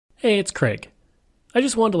Hey, it's Craig. I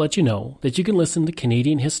just wanted to let you know that you can listen to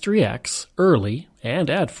Canadian History X early and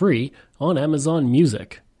ad-free on Amazon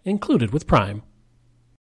Music, included with Prime.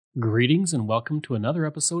 Greetings and welcome to another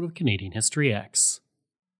episode of Canadian History X.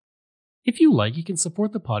 If you like, you can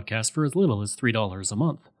support the podcast for as little as $3 a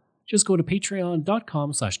month. Just go to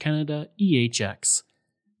patreon.com/CanadaEHX.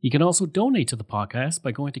 You can also donate to the podcast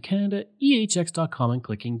by going to CanadaEHX.com and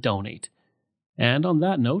clicking Donate. And on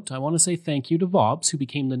that note, I want to say thank you to Vobs, who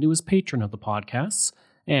became the newest patron of the podcasts,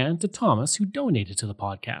 and to Thomas, who donated to the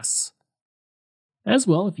podcasts. As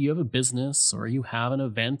well, if you have a business, or you have an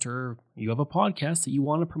event, or you have a podcast that you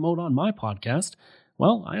want to promote on my podcast,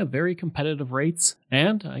 well, I have very competitive rates,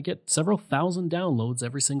 and I get several thousand downloads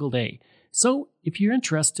every single day. So, if you're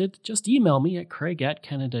interested, just email me at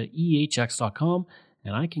craig@CanadaEHX.com,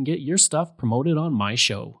 and I can get your stuff promoted on my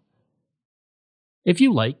show. If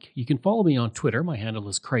you like, you can follow me on Twitter. My handle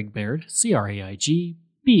is Craig Baird,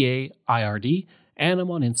 CraigBaird, and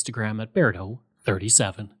I'm on Instagram at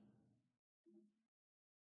Bairdo37.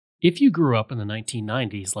 If you grew up in the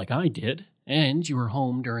 1990s like I did, and you were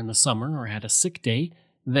home during the summer or had a sick day,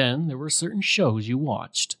 then there were certain shows you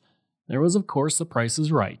watched. There was, of course, The Price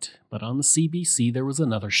is Right, but on the CBC there was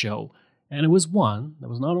another show, and it was one that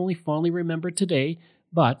was not only fondly remembered today,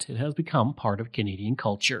 but it has become part of Canadian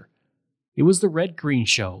culture. It was The Red Green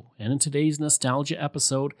Show, and in today's nostalgia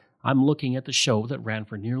episode, I'm looking at the show that ran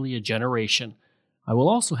for nearly a generation. I will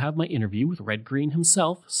also have my interview with Red Green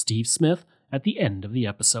himself, Steve Smith, at the end of the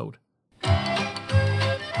episode.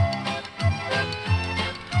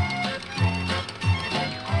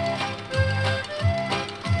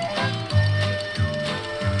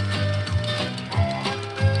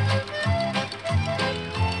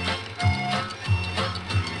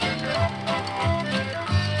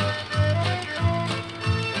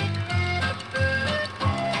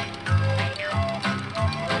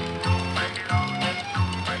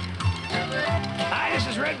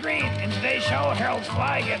 Harold's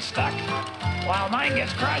fly gets stuck while mine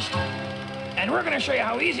gets crushed, and we're going to show you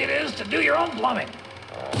how easy it is to do your own plumbing.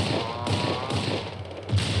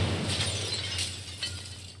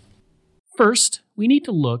 First, we need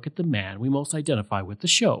to look at the man we most identify with the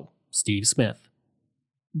show, Steve Smith.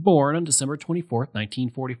 Born on December 24,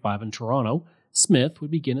 1945 in Toronto, Smith would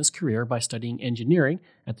begin his career by studying engineering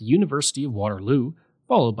at the University of Waterloo,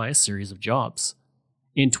 followed by a series of jobs.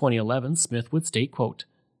 In 2011, Smith would state, quote,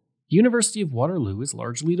 "The University of Waterloo is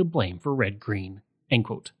largely to blame for Red Green." End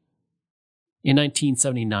quote. In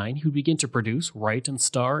 1979, he would begin to produce, write, and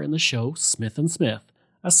star in the show Smith and Smith,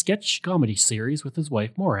 a sketch comedy series with his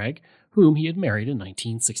wife Morag, whom he had married in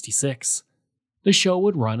 1966. The show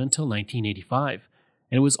would run until 1985,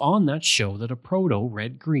 and it was on that show that a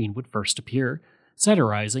proto-Red Green would first appear,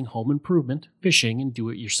 satirizing home improvement, fishing, and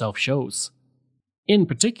do-it-yourself shows. In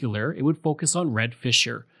particular, it would focus on Red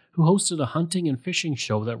Fisher, who hosted a hunting and fishing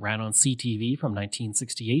show that ran on CTV from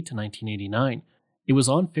 1968 to 1989. It was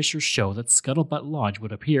on Fisher's show that Scuttlebutt Lodge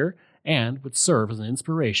would appear and would serve as an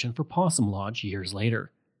inspiration for Possum Lodge years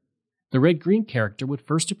later. The Red Green character would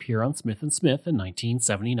first appear on Smith and Smith in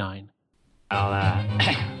 1979. Well,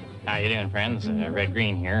 how you doing, friends? Red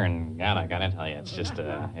Green here, and God, I gotta tell you, it's just,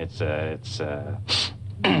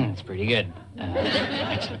 it's pretty good.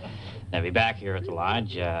 I'll be back here at the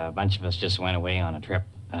lodge. A bunch of us just went away on a trip.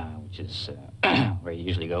 Which is where you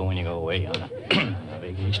usually go when you go away on a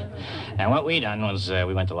vacation. And what we done was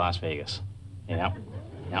we went to Las Vegas. Yeah.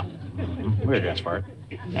 We were dressed for it.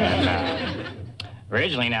 And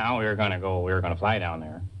originally now we were going to fly down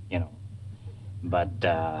there, But,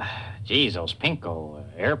 geez, those Pinko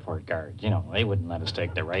airport guards, they wouldn't let us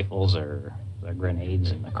take the rifles or the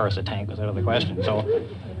grenades, and of course the tank was out of the question. So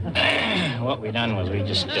what we done was we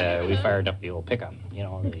just, we fired up the old pickup,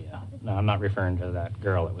 no, I'm not referring to that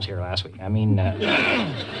girl that was here last week. I mean,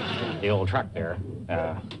 the old truck there.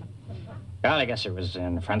 Well, I guess there was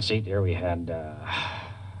in the front seat there we had,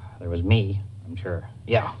 there was me, I'm sure.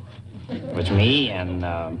 Yeah, it was me and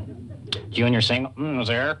Junior Singleton was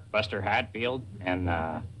there, Buster Hatfield, and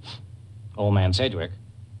Old Man Sedgwick.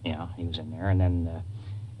 Yeah, he was in there. And then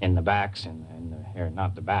in the backs,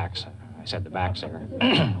 not the backs, I said the backs there,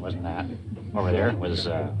 wasn't that. Over there was,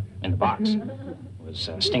 in the box, was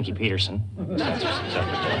Stinky Peterson.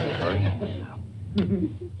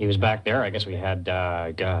 He was back there. I guess we had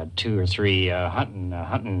 2 or 3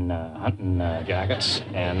 hunting jackets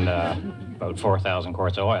and about 4,000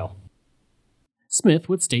 quarts of oil. Smith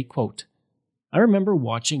would state, quote, "I remember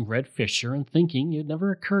watching Red Fisher and thinking it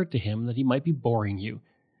never occurred to him that he might be boring you.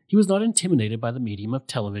 He was not intimidated by the medium of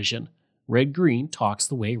television. Red Green talks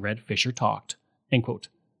the way Red Fisher talked." End quote.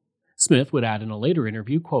 Smith would add in a later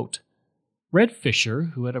interview, quote, Red Fisher,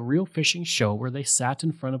 who had a real fishing show where they sat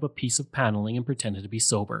in front of a piece of paneling and pretended to be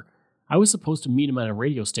sober. I was supposed to meet him at a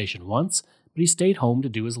radio station once, but he stayed home to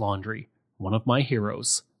do his laundry. One of my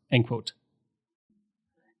heroes." End quote.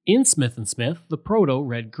 In Smith & Smith, the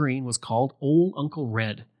proto-Red Green was called Old Uncle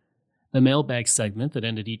Red. The mailbag segment that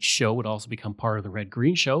ended each show would also become part of the Red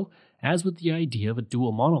Green Show, as with the idea of a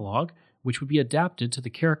dual monologue, which would be adapted to the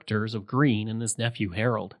characters of Green and his nephew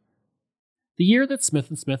Harold. The year that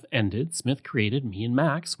Smith & Smith ended, Smith created Me and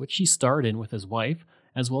Max, which he starred in with his wife,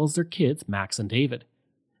 as well as their kids, Max and David.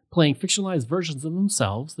 Playing fictionalized versions of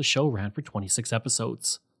themselves, the show ran for 26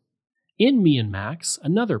 episodes. In Me and Max,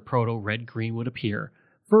 another proto-Red Green would appear,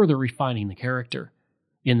 further refining the character.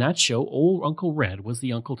 In that show, Old Uncle Red was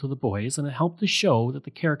the uncle to the boys, and it helped to show that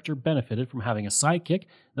the character benefited from having a sidekick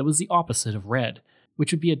that was the opposite of Red,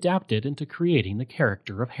 which would be adapted into creating the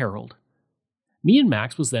character of Harold. Me and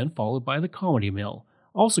Max was then followed by The Comedy Mill,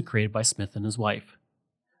 also created by Smith and his wife.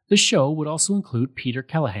 The show would also include Peter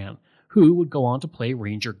Callahan, who would go on to play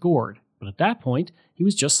Ranger Gord, but at that point, he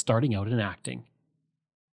was just starting out in acting.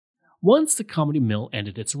 Once The Comedy Mill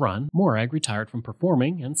ended its run, Morag retired from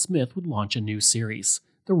performing, and Smith would launch a new series,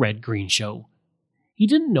 The Red Green Show. He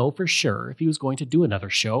didn't know for sure if he was going to do another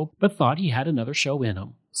show, but thought he had another show in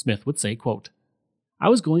him. Smith would say, quote, "I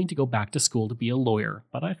was going to go back to school to be a lawyer,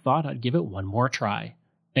 but I thought I'd give it one more try."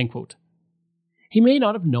 End quote. He may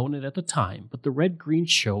not have known it at the time, but The Red Green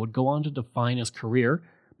Show would go on to define his career,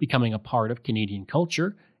 becoming a part of Canadian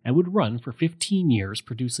culture, and would run for 15 years,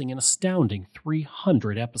 producing an astounding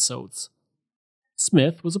 300 episodes.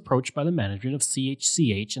 Smith was approached by the management of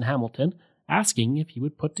CHCH in Hamilton, asking if he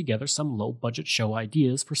would put together some low-budget show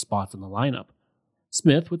ideas for spots in the lineup.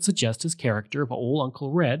 Smith would suggest his character of Old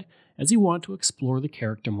Uncle Red, as he wanted to explore the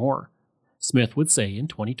character more. Smith would say in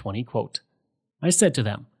 2020, quote, "I said to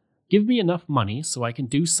them, give me enough money so I can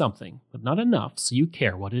do something, but not enough so you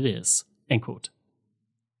care what it is." End quote.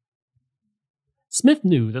 Smith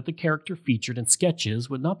knew that the character featured in sketches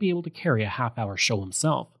would not be able to carry a half-hour show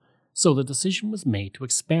himself, so the decision was made to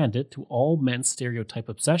expand it to all men's stereotype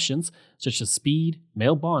obsessions such as speed,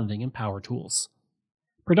 male bonding, and power tools.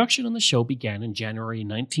 Production on the show began in January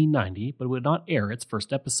 1990, but would not air its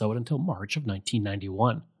first episode until March of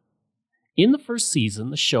 1991. In the first season,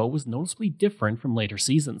 the show was noticeably different from later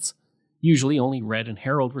seasons. Usually only Red and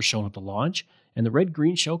Harold were shown at the lodge, and the Red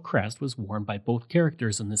Green Show crest was worn by both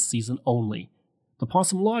characters in this season only. The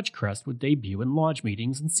Possum Lodge crest would debut in lodge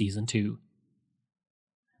meetings in Season 2.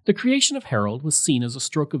 The creation of Harold was seen as a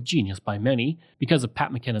stroke of genius by many because of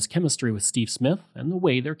Pat McKenna's chemistry with Steve Smith and the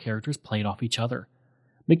way their characters played off each other.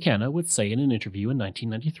 McKenna would say in an interview in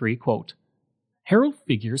 1993, quote, "Harold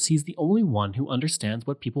figures he's the only one who understands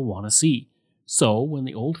what people want to see. So, when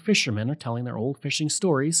the old fishermen are telling their old fishing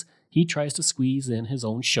stories, he tries to squeeze in his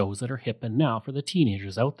own shows that are hip and now for the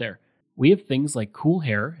teenagers out there. We have things like Cool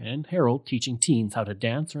Hair and Harold teaching teens how to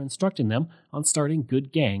dance or instructing them on starting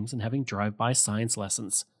good gangs and having drive-by science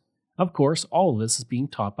lessons. Of course, all of this is being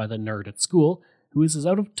taught by the nerd at school who is as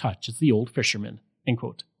out of touch as the old fisherman." End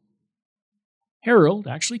quote. Harold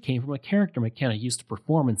actually came from a character McKenna used to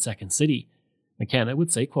perform in Second City. McKenna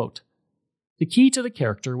would say, quote, "The key to the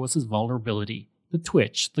character was his vulnerability, the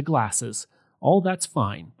twitch, the glasses. All that's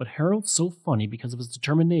fine, but Harold's so funny because of his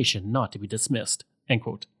determination not to be dismissed." End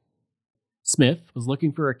quote. Smith was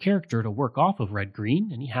looking for a character to work off of Red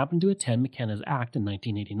Green, and he happened to attend McKenna's act in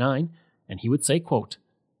 1989, and he would say, quote,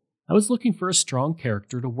 "I was looking for a strong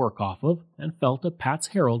character to work off of, and felt that Pat's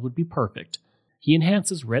Harold would be perfect. He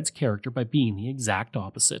enhances Red's character by being the exact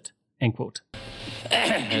opposite." End quote.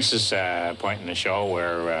 This is a point in the show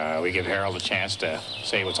where we give Harold a chance to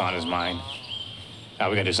say what's on his mind. We're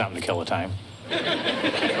going to do something to kill the time. Go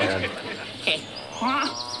ahead. Okay.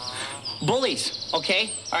 Bullies,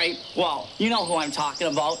 okay? All right, well, you know who I'm talking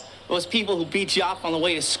about. Those people who beat you up on the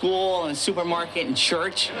way to school and supermarket and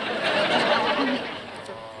church.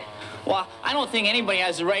 Well, I don't think anybody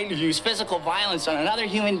has the right to use physical violence on another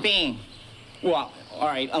human being. Well, all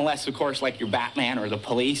right, unless, of course, like you're Batman or the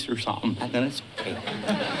police or something, and then it's okay.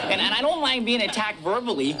 And I don't mind being attacked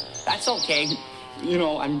verbally. That's okay. You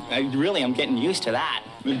know, I'm getting used to that.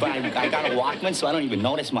 But I got a Walkman, so I don't even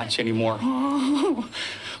notice much anymore.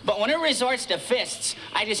 But when it resorts to fists,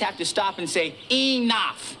 I just have to stop and say,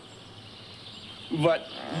 enough. But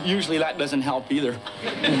usually that doesn't help either.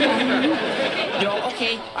 You know,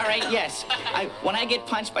 okay, all right, yes. When I get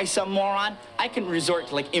punched by some moron, I can resort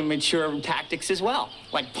to, like, immature tactics as well.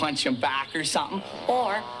 Like punch him back or something.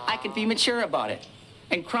 Or I could be mature about it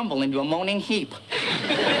and crumble into a moaning heap.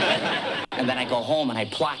 And then I go home and I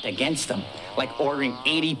plot against them, like ordering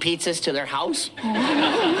 80 pizzas to their house.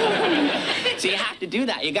 So you have to do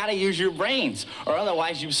that. You got to use your brains, or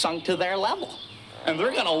otherwise you've sunk to their level. And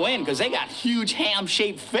they're going to win because they got huge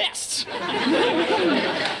ham-shaped fists.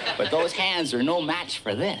 But those hands are no match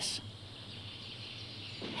for this.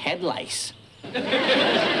 Head lice.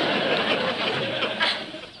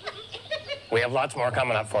 We have lots more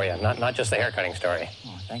coming up for you, not just the haircutting story.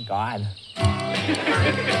 Oh, thank God.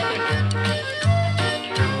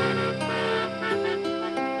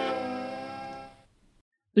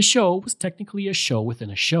 The show was technically a show within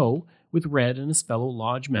a show, with Red and his fellow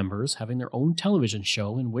lodge members having their own television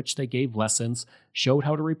show in which they gave lessons, showed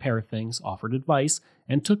how to repair things, offered advice,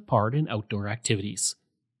 and took part in outdoor activities.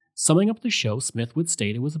 Summing up the show, Smith would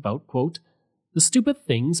state it was about, quote, the stupid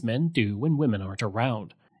things men do when women aren't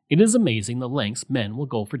around. It is amazing the lengths men will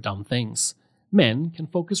go for dumb things. Men can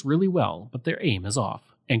focus really well, but their aim is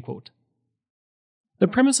off, end quote. The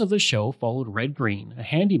premise of the show followed Red Green, a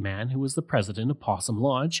handyman who was the president of Possum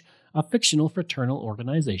Lodge, a fictional fraternal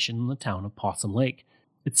organization in the town of Possum Lake,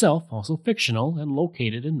 itself also fictional and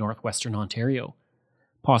located in northwestern Ontario.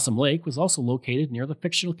 Possum Lake was also located near the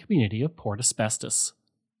fictional community of Port Asbestos.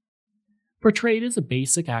 Portrayed as a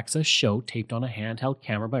basic access show taped on a handheld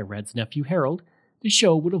camera by Red's nephew Harold, the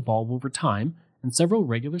show would evolve over time, and several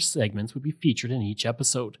regular segments would be featured in each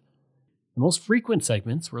episode. The most frequent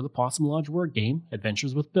segments were the Possum Lodge Word Game,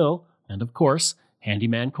 Adventures with Bill, and of course,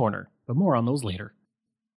 Handyman Corner, but more on those later.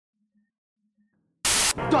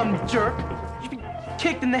 Dumb jerk! You should be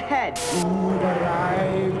kicked in the head! Food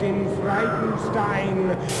arrived in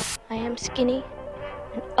Frightenstein. I am skinny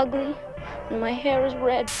and ugly, and my hair is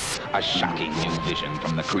red. A shocking new vision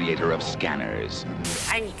from the creator of Scanners.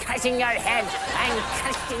 I'm cutting your head! I'm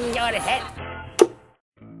cutting your head!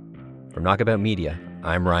 From Knockabout Media,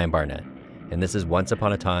 I'm Ryan Barnett, and this is Once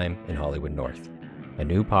Upon a Time in Hollywood North, a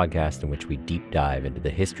new podcast in which we deep dive into the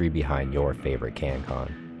history behind your favorite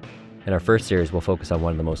CanCon. In our first series, we'll focus on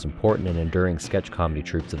one of the most important and enduring sketch comedy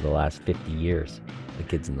troupes of the last 50 years, The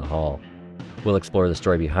Kids in the Hall. We'll explore the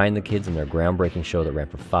story behind the kids and their groundbreaking show that ran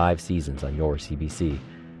for 5 seasons on your CBC,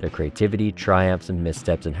 their creativity, triumphs, and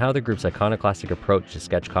missteps, and how the group's iconoclastic approach to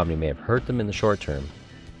sketch comedy may have hurt them in the short term,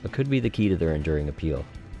 but could be the key to their enduring appeal.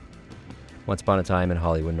 Once Upon a Time in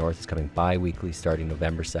Hollywood North is coming bi-weekly starting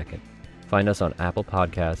November 2nd. Find us on Apple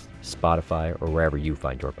Podcasts, Spotify, or wherever you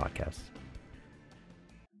find your podcasts.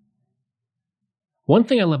 One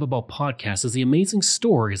thing I love about podcasts is the amazing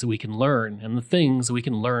stories that we can learn and the things that we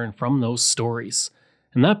can learn from those stories.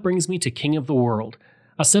 And that brings me to King of the World,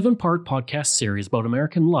 a 7-part podcast series about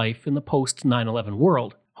American life in the post-9/11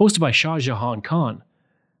 world, hosted by Shah Jahan Khan.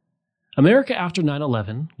 America after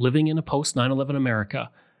 9/11, living in a post-9/11 America.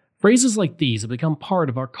 Phrases like these have become part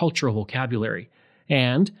of our cultural vocabulary,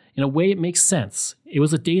 and, in a way, it makes sense. It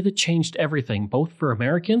was a day that changed everything, both for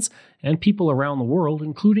Americans and people around the world,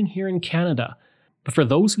 including here in Canada. But for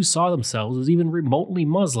those who saw themselves as even remotely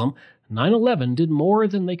Muslim, 9/11 did more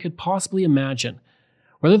than they could possibly imagine.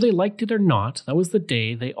 Whether they liked it or not, that was the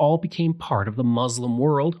day they all became part of the Muslim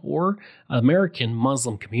world, or American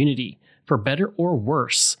Muslim community, for better or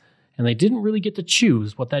worse, and they didn't really get to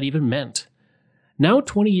choose what that even meant. Now,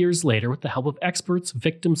 20 years later, with the help of experts,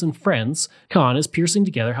 victims, and friends, Khan is piecing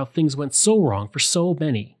together how things went so wrong for so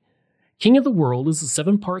many. King of the World is a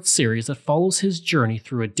 7-part series that follows his journey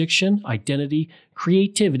through addiction, identity,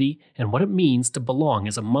 creativity, and what it means to belong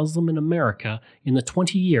as a Muslim in America in the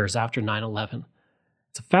 20 years after 9/11.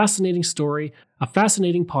 It's a fascinating story, a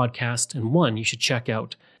fascinating podcast, and one you should check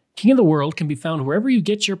out. King of the World can be found wherever you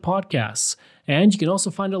get your podcasts, and you can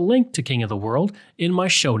also find a link to King of the World in my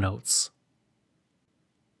show notes.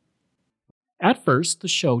 At first, the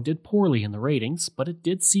show did poorly in the ratings, but it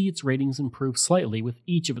did see its ratings improve slightly with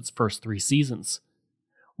each of its first 3 seasons.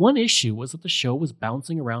 One issue was that the show was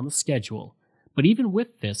bouncing around the schedule, but even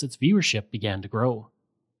with this, its viewership began to grow.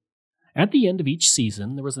 At the end of each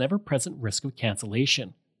season, there was an ever-present risk of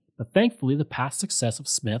cancellation, but thankfully the past success of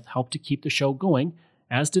Smith helped to keep the show going,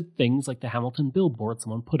 as did things like the Hamilton billboard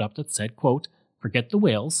someone put up that said, quote, "Forget the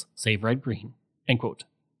whales, save Red Green," end quote.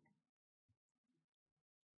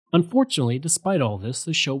 Unfortunately, despite all this,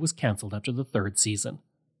 the show was cancelled after the 3rd season.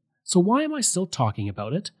 So why am I still talking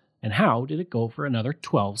about it, and how did it go for another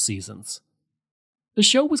 12 seasons? The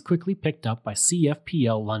show was quickly picked up by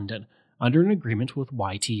CFPL London under an agreement with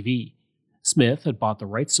YTV. Smith had bought the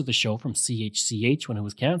rights to the show from CHCH when it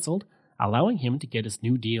was cancelled, allowing him to get his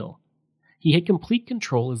new deal. He had complete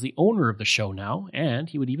control as the owner of the show now, and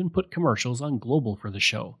he would even put commercials on Global for the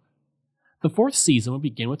show. The 4th season would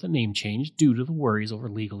begin with a name change due to the worries over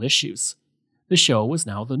legal issues. The show was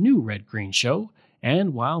now the new Red Green Show,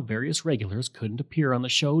 and while various regulars couldn't appear on the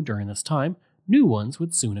show during this time, new ones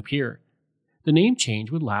would soon appear. The name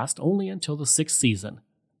change would last only until the 6th season,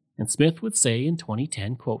 and Smith would say in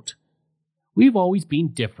 2010, quote, "We've always been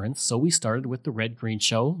different, so we started with the Red Green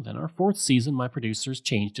Show, then our 4th season my producers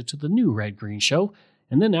changed it to the new Red Green Show,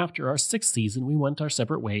 and then after our 6th season we went our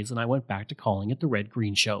separate ways and I went back to calling it the Red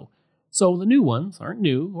Green Show. So the new ones aren't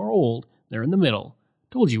new or old, they're in the middle.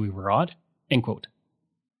 Told you we were odd." End quote.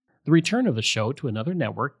 The return of the show to another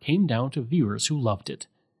network came down to viewers who loved it.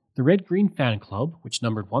 The Red Green Fan Club, which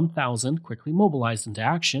numbered 1,000, quickly mobilized into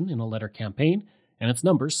action in a letter campaign, and its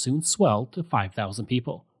numbers soon swelled to 5,000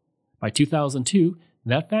 people. By 2002,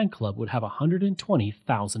 that fan club would have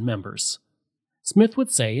 120,000 members. Smith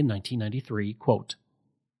would say in 1993, quote,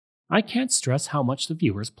 "I can't stress how much the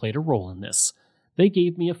viewers played a role in this. They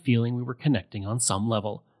gave me a feeling we were connecting on some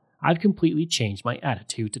level. I've completely changed my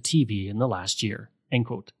attitude to TV in the last year." End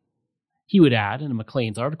quote. He would add in a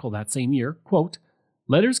Maclean's article that same year, quote,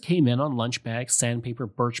 "Letters came in on lunch bags, sandpaper,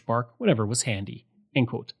 birch bark, whatever was handy." End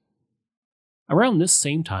quote. Around this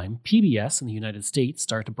same time, PBS in the United States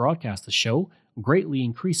started to broadcast the show, greatly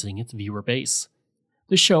increasing its viewer base.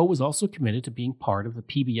 The show was also committed to being part of the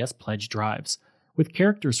PBS pledge drives, with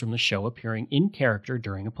characters from the show appearing in character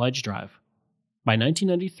during a pledge drive. By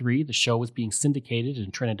 1993, the show was being syndicated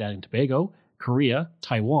in Trinidad and Tobago, Korea,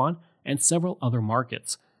 Taiwan, and several other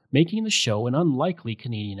markets, making the show an unlikely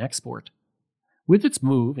Canadian export. With its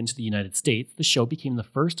move into the United States, the show became the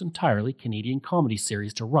first entirely Canadian comedy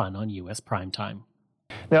series to run on U.S. primetime.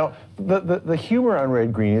 Now, the humor on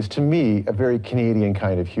Red Green is, to me, a very Canadian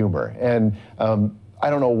kind of humor. And I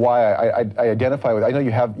don't know why I identify with. I know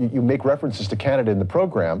you make references to Canada in the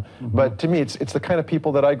program, but to me, it's the kind of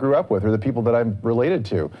people that I grew up with, or the people that I'm related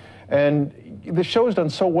to. And the show has done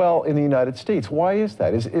so well in the United States. Why is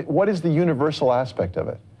that? What is the universal aspect of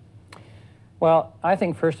it? Well, I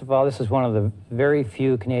think, first of all, this is one of the very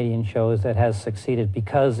few Canadian shows that has succeeded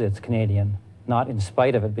because it's Canadian, not in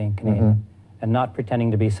spite of it being Canadian, and not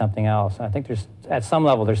pretending to be something else. And I think at some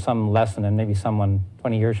level, there's some lesson, and maybe someone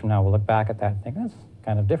 20 years from now will look back at that and think, that's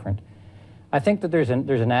kind of different. I think that there's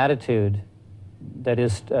an attitude that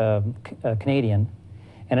is Canadian,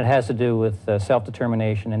 and it has to do with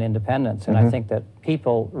self-determination and independence. And I think that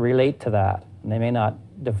people relate to that. And they may not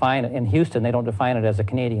define it. In Houston, they don't define it as a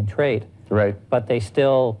Canadian trait. Right. But they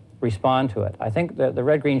still respond to it. I think that the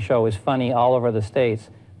Red Green Show is funny all over the States,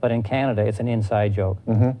 but in Canada, it's an inside joke.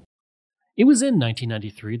 It was in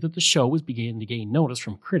 1993 that the show was beginning to gain notice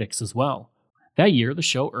from critics as well. That year, the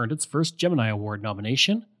show earned its first Gemini Award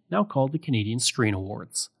nomination, now called the Canadian Screen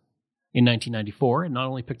Awards. In 1994, it not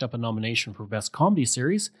only picked up a nomination for Best Comedy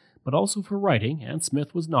Series, but also for writing, and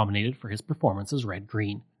Smith was nominated for his performance as Red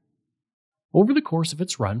Green. Over the course of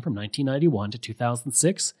its run from 1991 to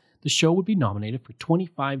 2006, the show would be nominated for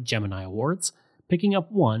 25 Gemini Awards, picking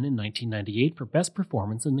up one in 1998 for Best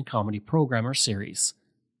Performance in the Comedy Program or Series.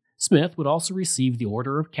 Smith would also receive the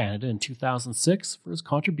Order of Canada in 2006 for his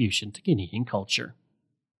contribution to Canadian culture.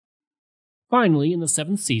 Finally, in the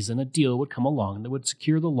 7th season, a deal would come along that would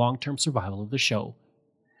secure the long-term survival of the show.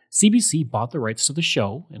 CBC bought the rights to the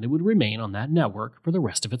show, and it would remain on that network for the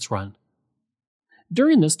rest of its run.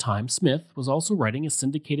 During this time, Smith was also writing a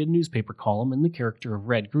syndicated newspaper column in the character of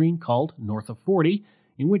Red Green called North of 40,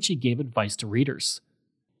 in which he gave advice to readers.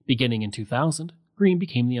 Beginning in 2000, Green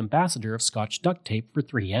became the ambassador of Scotch duct tape for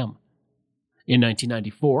 3M. In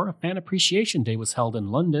 1994, a Fan Appreciation Day was held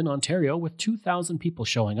in London, Ontario, with 2,000 people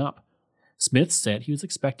showing up. Smith said he was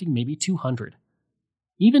expecting maybe 200.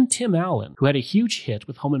 Even Tim Allen, who had a huge hit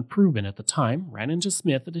with Home Improvement at the time, ran into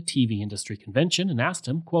Smith at a TV industry convention and asked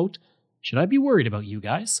him, quote, "Should I be worried about you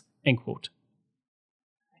guys?" End quote.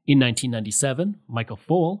 In 1997, Michael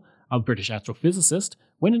Foale, a British astrophysicist,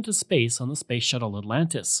 went into space on the space shuttle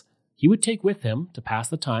Atlantis. He would take with him, to pass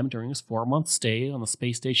the time during his 4-month stay on the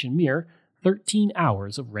space station Mir, 13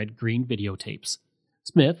 hours of red-green videotapes.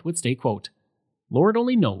 Smith would say, quote, "Lord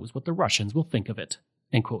only knows what the Russians will think of it."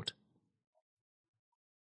 End quote.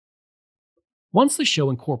 Once the show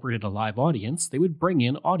incorporated a live audience, they would bring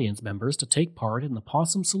in audience members to take part in the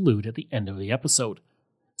possum salute at the end of the episode.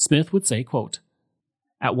 Smith would say, quote,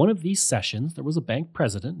 "At one of these sessions, there was a bank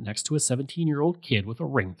president next to a 17-year-old kid with a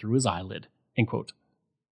ring through his eyelid." End quote.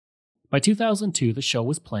 By 2002, the show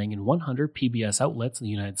was playing in 100 PBS outlets in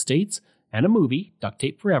the United States, and a movie, Duct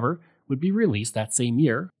Tape Forever, would be released that same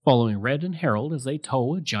year, following Red and Harold as they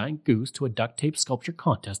tow a giant goose to a duct tape sculpture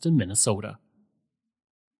contest in Minnesota.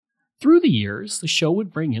 Through the years, the show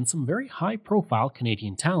would bring in some very high-profile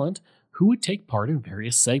Canadian talent who would take part in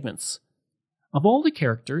various segments. Of all the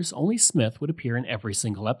characters, only Smith would appear in every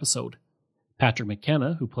single episode. Patrick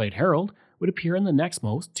McKenna, who played Harold, would appear in the next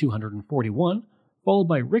most, 241, followed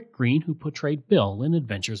by Rick Green, who portrayed Bill in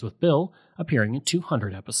Adventures with Bill, appearing in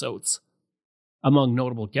 200 episodes. Among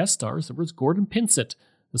notable guest stars, there was Gordon Pinsent,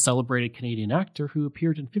 the celebrated Canadian actor who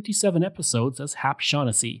appeared in 57 episodes as Hap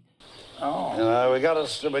Shaughnessy. Oh. We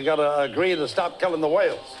gotta agree to stop killing the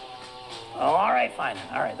whales. Oh, all right, fine.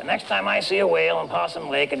 All right, the next time I see a whale in Possum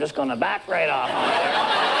Lake, I'm just going to back right off on there.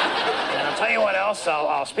 And I'll tell you what else,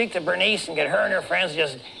 I'll speak to Bernice and get her and her friends to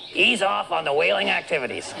just ease off on the whaling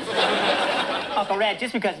activities. Uncle Red,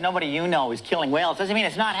 just because nobody you know is killing whales doesn't mean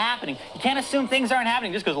it's not happening. You can't assume things aren't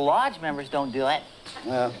happening just because lodge members don't do it.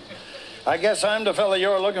 Yeah. I guess I'm the fella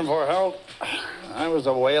you're looking for, Harold. I was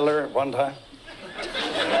a whaler at one time.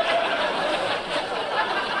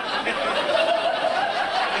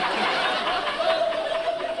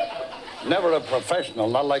 Never a professional,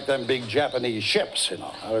 not like them big Japanese ships, you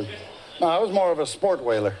know. I was more of a sport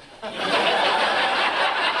whaler.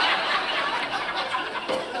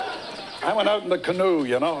 I went out in the canoe,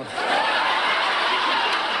 you know.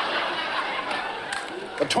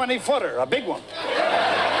 A 20-footer, a big one.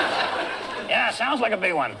 Yeah, sounds like a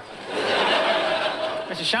big one.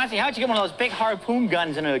 Mr. Shaughnessy, how'd you get one of those big harpoon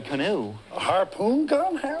guns in a canoe? A harpoon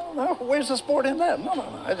gun? Hell, no. Where's the sport in that? No.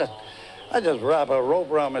 I just wrap a rope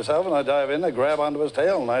around myself and I'd dive in, I'd grab onto his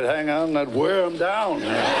tail, and I'd hang on and I'd wear him down.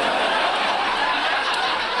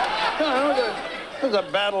 It was a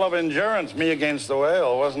battle of endurance, me against the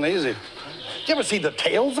whale. It wasn't easy. Did you ever see the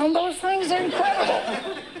tails on those things? They're incredible.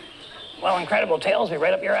 Well, incredible tales be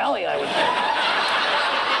right up your alley, I would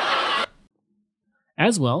think.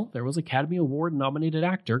 As well, there was Academy Award-nominated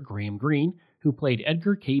actor Graham Greene, who played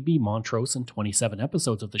Edgar K.B. Montrose in 27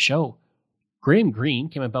 episodes of the show. Graham Greene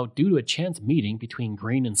came about due to a chance meeting between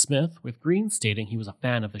Greene and Smith, with Greene stating he was a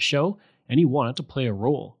fan of the show and he wanted to play a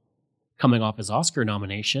role. Coming off his Oscar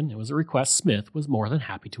nomination, it was a request Smith was more than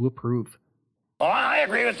happy to approve. Well, I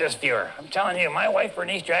agree with this viewer. I'm telling you, my wife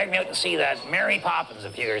Bernice dragged me out to see that Mary Poppins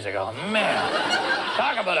a few years ago. Man,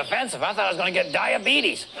 talk about offensive. I thought I was going to get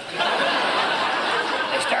diabetes.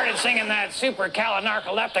 They started singing that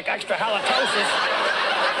supercalonarcoleptic extra halitosis.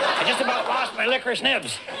 I just about lost my licorice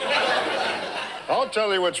nibs. I'll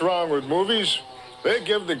tell you what's wrong with movies. They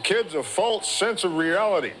give the kids a false sense of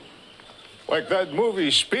reality. Like that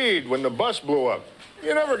movie Speed when the bus blew up.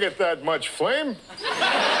 You never get that much flame.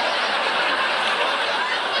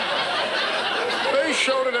 They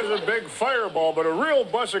showed it as a big fireball, but a real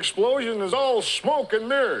bus explosion is all smoke and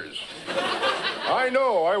mirrors. I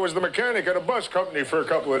know, I was the mechanic at a bus company for a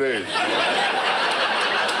couple of days.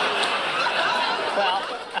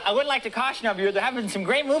 Well, I would like to caution of you, there have been some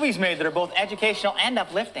great movies made that are both educational and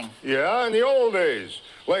uplifting. Yeah, in the old days.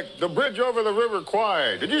 Like The Bridge Over the River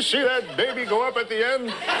Kwai. Did you see that baby go up at the end?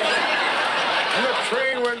 And the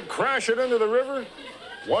train went crashing into the river?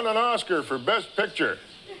 Won an Oscar for Best Picture.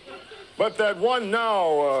 But that one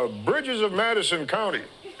now, Bridges of Madison County.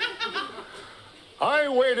 I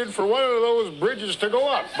waited for one of those bridges to go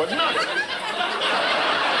up, but none.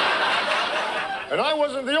 And I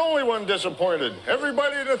wasn't the only one disappointed.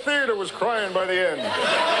 Everybody in the theater was crying by the end.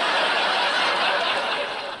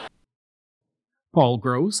 Paul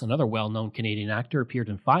Gross, another well-known Canadian actor, appeared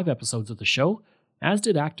in 5 episodes of the show, as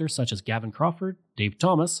did actors such as Gavin Crawford, Dave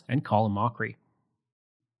Thomas, and Colin Mockery.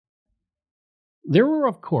 There were,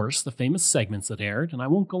 of course, the famous segments that aired, and I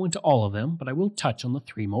won't go into all of them, but I will touch on the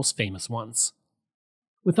 3 most famous ones.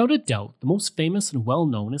 Without a doubt, the most famous and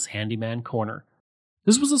well-known is Handyman Corner.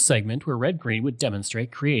 This was a segment where Red Green would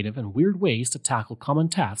demonstrate creative and weird ways to tackle common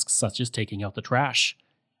tasks such as taking out the trash.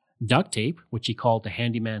 Duct tape, which he called the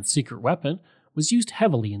handyman's secret weapon, was used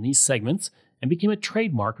heavily in these segments and became a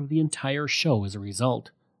trademark of the entire show as a result.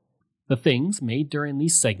 The things made during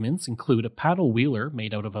these segments include a paddle wheeler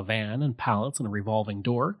made out of a van and pallets and a revolving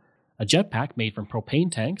door, a jetpack made from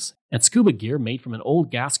propane tanks, and scuba gear made from an old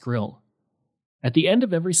gas grill. At the end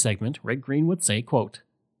of every segment, Red Green would say, quote,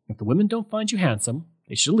 "If the women don't find you handsome,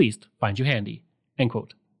 they should at least find you handy," end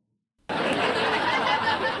quote.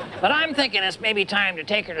 But I'm thinking it's maybe time to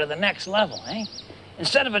take her to the next level, eh?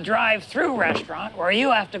 Instead of a drive-through restaurant where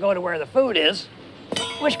you have to go to where the food is,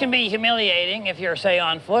 which can be humiliating if you're, say,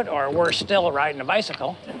 on foot or worse still, riding a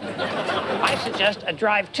bicycle, I suggest a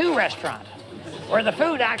drive-to restaurant where the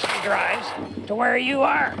food actually drives to where you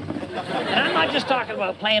are. And I'm not just talking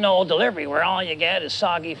about plain old delivery where all you get is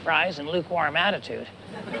soggy fries and lukewarm attitude.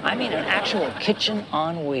 I mean an actual kitchen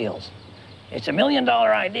on wheels. It's $1 million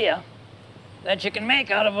idea that you can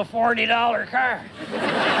make out of a $40 car.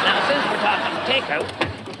 Now, since we're talking takeout,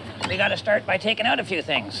 we gotta start by taking out a few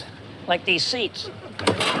things, like these seats.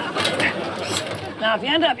 Now, if you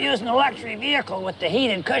end up using a luxury vehicle with the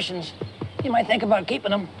heated cushions, you might think about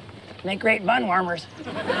keeping them. Make great bun warmers.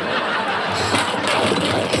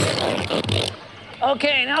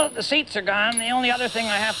 Okay, now that the seats are gone, the only other thing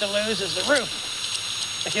I have to lose is the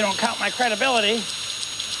roof. If you don't count my credibility,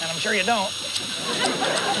 and I'm sure you don't.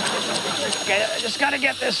 Okay, I just gotta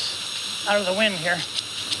get this out of the wind here.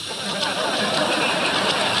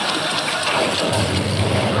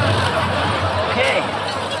 Okay.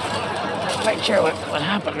 Not quite sure what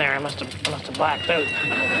happened there. I must have blacked out.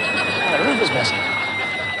 Oh, the roof is missing.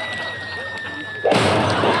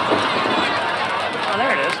 Oh,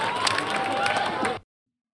 there it is.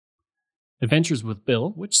 Adventures with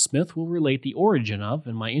Bill, which Smith will relate the origin of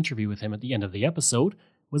in my interview with him at the end of the episode,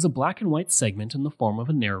 was a black and white segment in the form of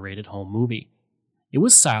a narrated home movie. It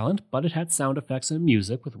was silent, but it had sound effects and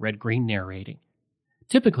music with Red Green narrating.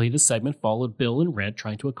 Typically, this segment followed Bill and Red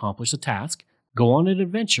trying to accomplish a task, go on an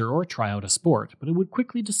adventure, or try out a sport, but it would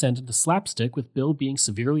quickly descend into slapstick with Bill being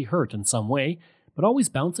severely hurt in some way, but always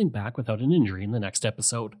bouncing back without an injury in the next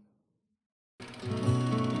episode.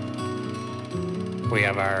 We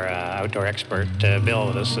have our outdoor expert, Bill,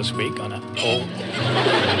 with us this week on a pole.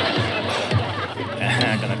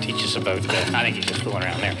 Going to teach us about, I think he's just fooling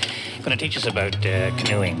around there. Going to teach us about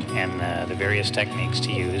canoeing and the various techniques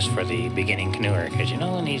to use for the beginning canoeer. Because you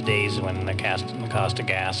know, in these days when the cost of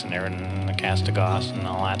gas and the cost of gas and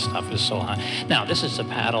all that stuff is so high. Now, this is a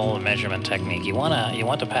paddle measurement technique. You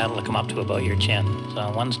want the paddle to come up to about your chin. So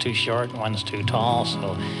one's too short, one's too tall.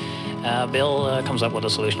 So Bill comes up with a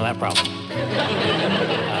solution to that problem.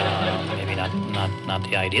 Maybe not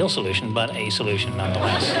the ideal solution, but a solution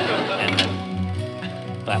nonetheless. And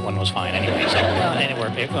that one was fine anyway. So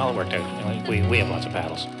it all worked out. We have lots of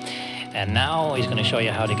paddles. And now he's going to show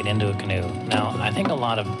you how to get into a canoe. Now, I think a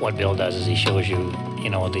lot of what Bill does is he shows you,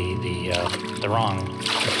 the wrong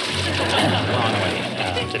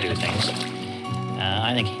way to do things.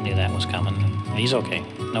 I think he knew that was coming. He's okay,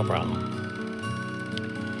 no problem.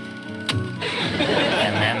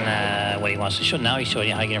 And then what he wants to show, now he's showing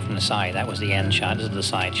you how you get in from the side. That was the end shot, this is the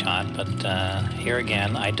side shot. But here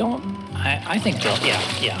again, I think Bill,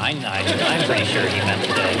 I'm pretty sure he meant to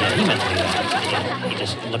do that. He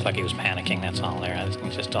just looked like he was panicking, that's all there.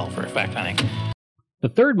 It's just all for effect, I think. The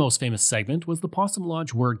third most famous segment was the Possum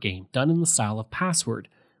Lodge word game, done in the style of Password,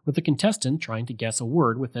 with the contestant trying to guess a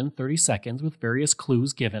word within 30 seconds with various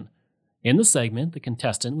clues given. In the segment, the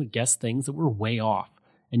contestant would guess things that were way off,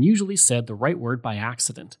 and usually said the right word by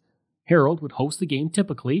accident. Harold would host the game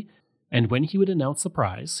typically, and when he would announce the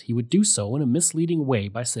prize, he would do so in a misleading way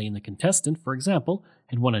by saying the contestant, for example,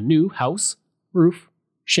 had won a new house, roof,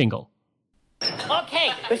 shingle.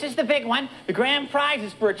 Okay, this is the big one. The grand prize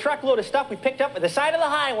is for a truckload of stuff we picked up at the side of the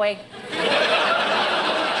highway.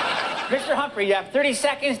 Mr. Humphrey, you have 30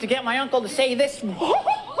 seconds to get my uncle to say this.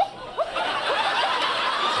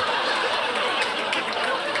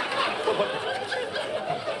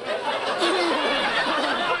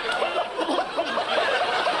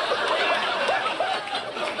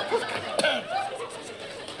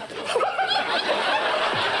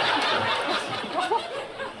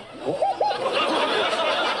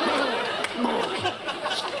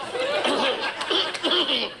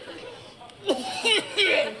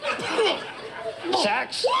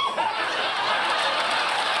 Sax.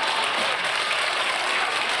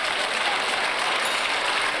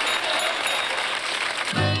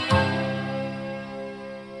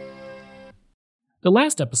 The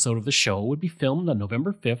last episode of the show would be filmed on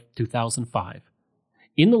November 5th, 2005.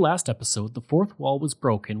 In the last episode, the fourth wall was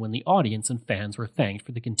broken when the audience and fans were thanked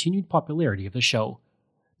for the continued popularity of the show.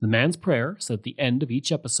 The man's prayer said at the end of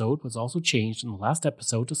each episode was also changed in the last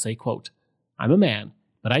episode to say, quote, "I'm a man,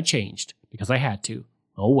 but I changed because I had to.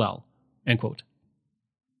 Oh well." End quote.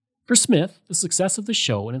 For Smith, the success of the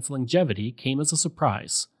show and its longevity came as a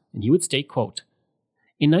surprise, and he would state, quote,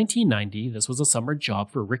 "In 1990, this was a summer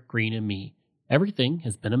job for Rick Green and me. Everything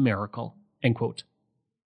has been a miracle." End quote.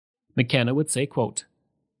 McKenna would say, quote,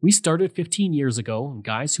 "We started 15 years ago, and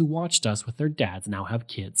guys who watched us with their dads now have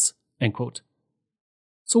kids." End quote.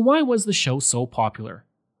 So why was the show so popular?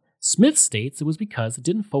 Smith states it was because it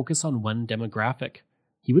didn't focus on one demographic.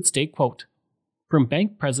 He would state, quote, "From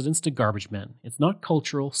bank presidents to garbage men, it's not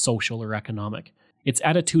cultural, social, or economic. It's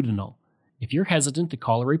attitudinal. If you're hesitant to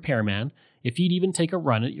call a repairman, if you'd even take a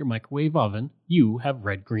run at your microwave oven, you have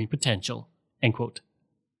red-green potential." End quote.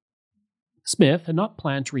 Smith had not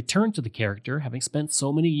planned to return to the character, having spent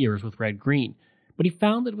so many years with Red Green, but he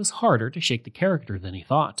found that it was harder to shake the character than he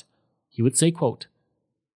thought. He would say, quote,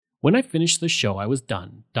 "When I finished the show, I was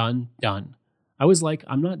done. I was like,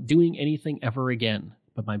 I'm not doing anything ever again,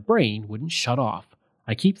 but my brain wouldn't shut off.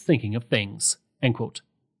 I keep thinking of things." End quote.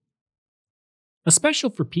 A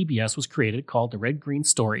special for PBS was created called The Red Green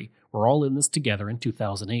Story. We're all in this together in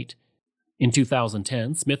 2008. In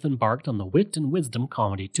 2010, Smith embarked on the Wit and Wisdom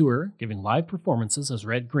comedy tour, giving live performances as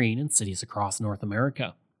Red Green in cities across North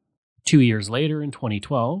America. 2 years later, in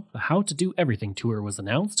 2012, the How to Do Everything tour was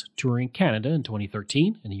announced, touring Canada in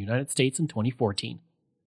 2013 and the United States in 2014.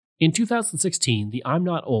 In 2016, the I'm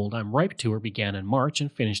Not Old, I'm Ripe tour began in March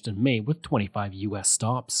and finished in May with 25 US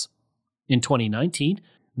stops. In 2019,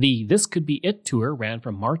 the This Could Be It tour ran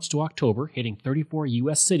from March to October, hitting 34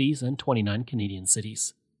 US cities and 29 Canadian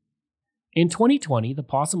cities. In 2020, the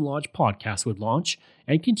Possum Lodge podcast would launch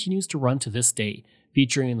and continues to run to this day,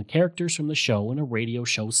 featuring the characters from the show in a radio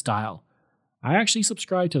show style. I actually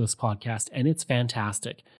subscribe to this podcast and it's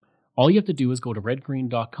fantastic. All you have to do is go to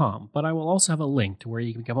redgreen.com, but I will also have a link to where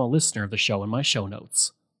you can become a listener of the show in my show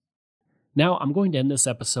notes. Now, I'm going to end this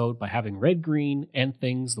episode by having Red Green end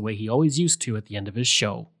things the way he always used to at the end of his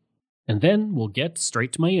show. And then we'll get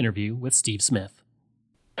straight to my interview with Steve Smith.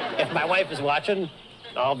 If my wife is watching,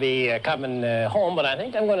 I'll be coming home, but I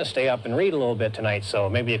think I'm going to stay up and read a little bit tonight, so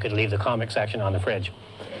maybe you could leave the comic section on the fridge.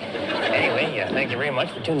 Anyway, thank you very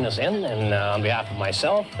much for tuning us in, and on behalf of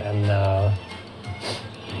myself and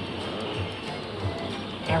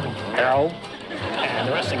Harold and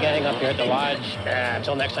the rest of the gang up here at the lodge,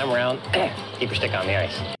 until next time around, keep your stick on the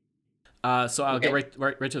ice. So I'll get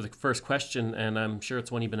right to the first question, and I'm sure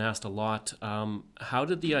it's one you've been asked a lot. How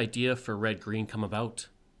did the idea for Red Green come about?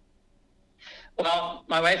 Well,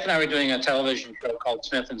 my wife and I were doing a television show called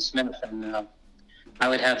Smith and Smith, and I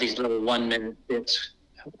would have these little 1-minute bits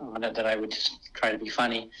on it that I would just try to be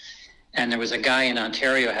funny. And there was a guy in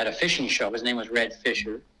Ontario who had a fishing show. His name was Red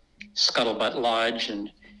Fisher, Scuttlebutt Lodge,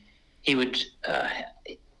 and he had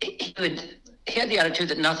the attitude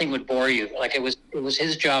that nothing would bore you. Like it was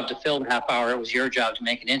his job to fill the half hour. It was your job to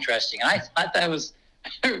make it interesting. And I thought that was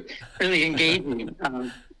really engaging.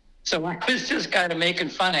 So I was just kind of making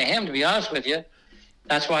fun of him, to be honest with you.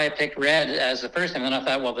 That's why I picked Red as the first name. And then I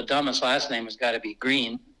thought, well, the dumbest last name has got to be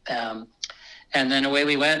Green. And then away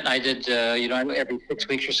we went. I did, every 6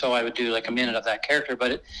 weeks or so, I would do like a minute of that character.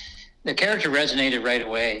 But the character resonated right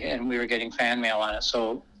away, and we were getting fan mail on it.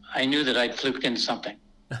 So I knew that I'd fluked into something.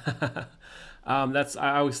 I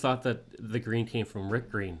always thought that the Green came from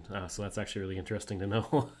Rick Green. So that's actually really interesting to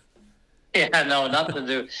know. Yeah, no, nothing to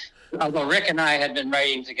do. Although Rick and I had been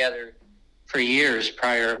writing together for years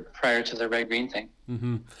prior to the Red Green thing.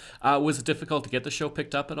 Mm-hmm. Was it difficult to get the show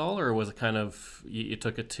picked up at all, or was it kind of you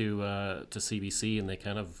took it to CBC and they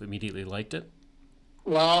kind of immediately liked it?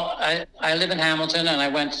 Well, I live in Hamilton, and I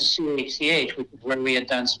went to CHCH, which is where we had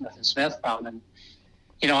done Smith and Smith from. And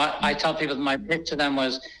I tell people that my pitch to them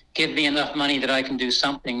was, give me enough money that I can do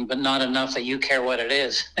something, but not enough that you care what it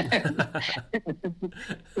is.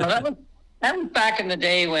 Well, that was back in the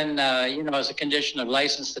day when, as a condition of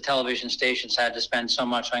license, the television stations had to spend so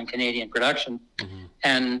much on Canadian production. Mm-hmm.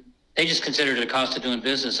 And they just considered it a cost of doing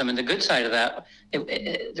business. I mean, the good side of that,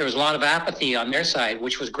 there was a lot of apathy on their side,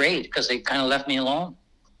 which was great because they kind of left me alone.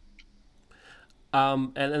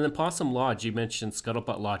 And then Possum Lodge, you mentioned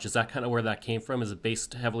Scuttlebutt Lodge. Is that kind of where that came from? Is it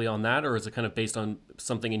based heavily on that, or is it kind of based on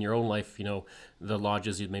something in your own life, the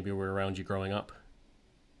lodges you maybe were around you growing up?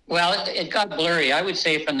 Well, it got blurry. I would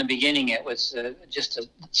say from the beginning it was just a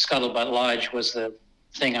Scuttlebutt Lodge was the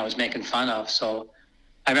thing I was making fun of. So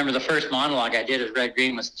I remember the first monologue I did as Red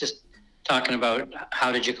Green was just talking about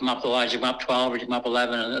how did you come up the lodge? Did you come up 12 or did you come up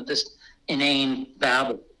 11? And this inane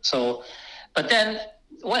babble. So, but then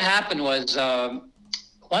what happened was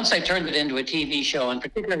once I turned it into a TV show, and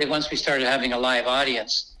particularly once we started having a live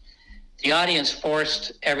audience, the audience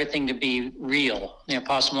forced everything to be real.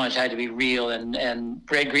 Possum Lodge had to be real, and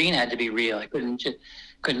Red Green had to be real. I couldn't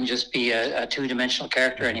just be a two-dimensional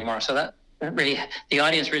character anymore. So that really, the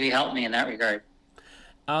audience really helped me in that regard.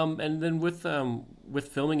 And then with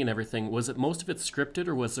filming and everything, was it most of it scripted,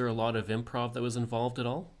 or was there a lot of improv that was involved at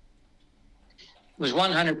all? It was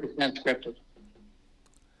 100% scripted.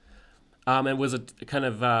 And was it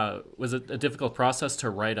was it a difficult process to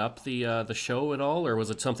write up the show at all, or was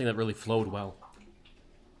it something that really flowed well?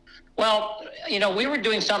 Well, we were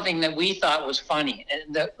doing something that we thought was funny,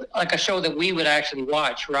 like a show that we would actually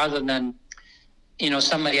watch, rather than,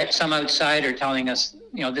 some outsider telling us,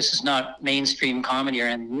 this is not mainstream comedy or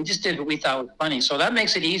anything. We just did what we thought was funny, so that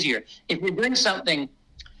makes it easier. If you're doing something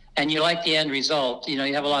and you like the end result, you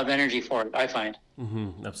have a lot of energy for it, I find.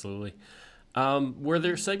 Mm-hmm, absolutely. Were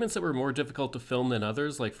there segments that were more difficult to film than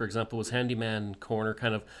others? Like, for example, was Handyman Corner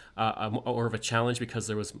kind of more of a challenge because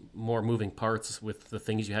there was more moving parts with the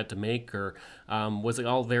things you had to make, or was it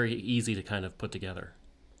all very easy to kind of put together?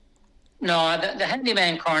 No, the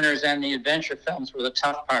Handyman Corners and the adventure films were the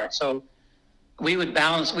tough part. So we would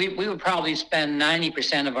balance, we would probably spend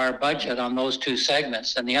 90% of our budget on those two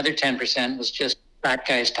segments, and the other 10% was just fat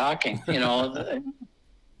guys talking, you know.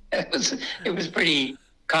 It was pretty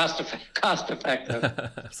cost effective.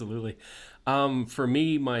 Absolutely. For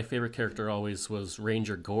me, my favorite character always was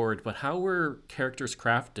Ranger Gord, but how were characters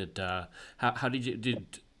crafted? How did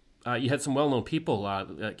you had some well-known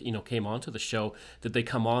people, you know, came onto the show. Did they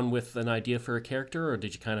come on with an idea for a character, or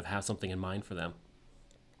did you kind of have something in mind for them?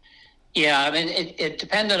 Yeah, I mean, it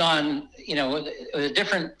depended on, you know, it was a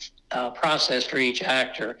different process for each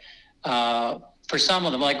actor. For some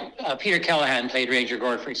of them, like Peter Callahan played Ranger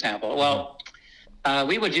Gord, for example. Well,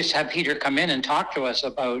 we would just have Peter come in and talk to us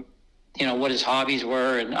about, you know, what his hobbies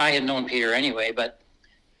were. And I had known Peter anyway, but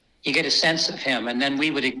you get a sense of him. And then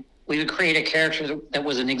we would create a character that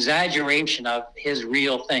was an exaggeration of his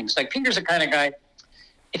real things. Like Peter's the kind of guy,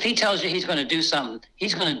 if he tells you he's going to do something,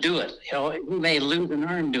 he's going to do it. You know, he may lose an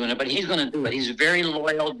arm doing it, but he's going to do it. He's very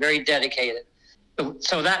loyal, very dedicated.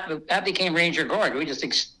 So that became Ranger Gord. We just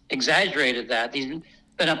exaggerated that. He's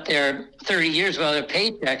been up there 30 years without a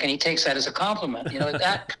paycheck, and he takes that as a compliment. You know,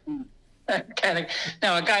 that kind of.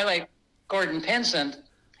 Now, a guy like Gordon Pinsent,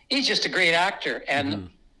 he's just a great actor, and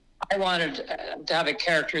I wanted to have a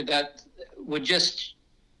character that would just,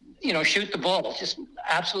 you know, shoot the bull, just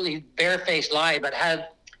absolutely barefaced lie, but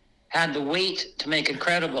had the weight to make it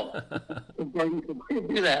credible. Gordon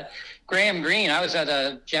could do that. Graham Greene, I was at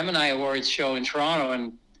a Gemini Awards show in Toronto,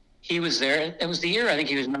 and he was there. It was the year I think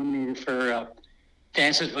he was nominated for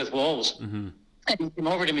Dances with Wolves. And he came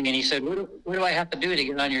over to me and he said, what do I have to do to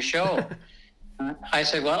get on your show? I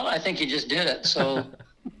said, well, I think you just did it. So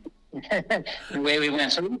away we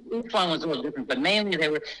went. So each one was a little different, but mainly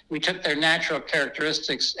we took their natural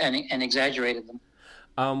characteristics and exaggerated them.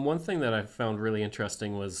 One thing that I found really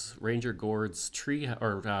interesting was Ranger Gord's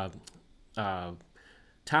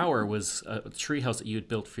tower was a treehouse that you had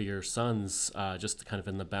built for your sons, just kind of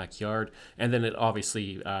in the backyard, and then it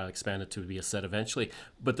obviously expanded to be a set eventually.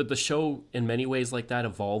 But did the show, in many ways like that,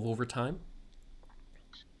 evolve over time?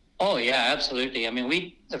 Oh yeah, absolutely. I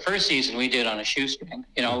mean, the first season we did on a shoestring.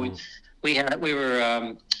 You know, we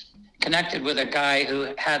were connected with a guy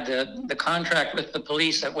who had the contract with the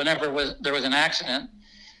police that whenever there was an accident,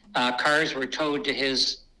 cars were towed to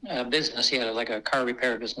his business. He had like a car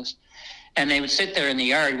repair business. And they would sit there in the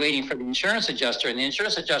yard waiting for the insurance adjuster, and the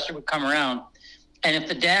insurance adjuster would come around. And if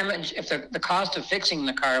the cost of fixing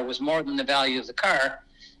the car was more than the value of the car,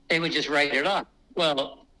 they would just write it off.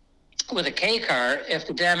 Well, with a K car, if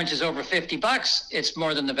the damage is over $50, it's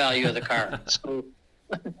more than the value of the car. So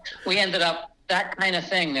we ended up that kind of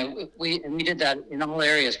thing that we did that in all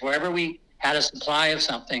areas. Wherever we had a supply of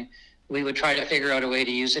something, we would try to figure out a way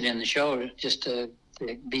to use it in the show just to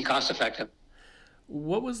be cost effective.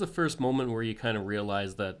 What was the first moment where you kind of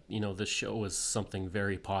realized that, you know, this show was something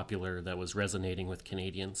very popular that was resonating with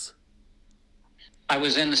Canadians? I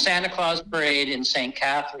was in the Santa Claus Parade in St.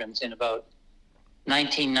 Catharines in about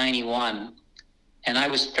 1991, and I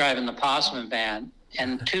was driving the Possum van,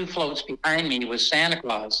 and 2 floats behind me was Santa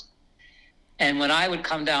Claus. And when I would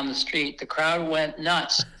come down the street, the crowd went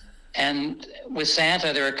nuts. And with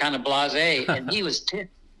Santa, they were kind of blasé, and he was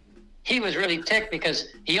ticked. He was really ticked because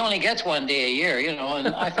he only gets 1 day a year, you know, and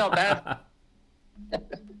I felt bad. So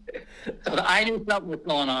I knew something was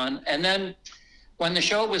going on. And then when the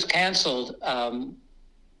show was canceled,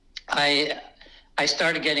 I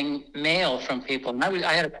started getting mail from people. And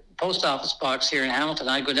I had a post office box here in Hamilton.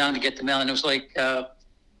 I'd go down to get the mail, and it was like,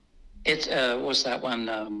 what's that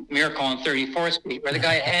one, Miracle on 34th Street, where the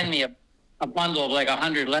guy handed me a bundle of like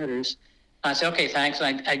 100 letters. I said, okay, thanks.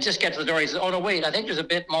 And I just get to the door. He said, oh, no, wait, I think there's a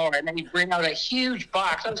bit more. And then he'd bring out a huge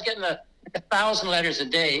box. I was getting 1,000 letters a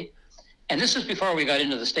day. And this was before we got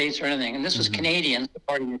into the States or anything. And this was Canadians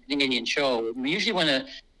supporting a Canadian show. I mean, usually when a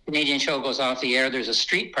Canadian show goes off the air, there's a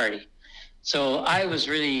street party. So I was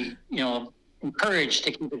really, you know, encouraged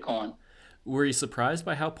to keep it going. Were you surprised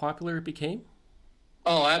by how popular it became?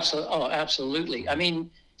 Oh, absolutely. I mean,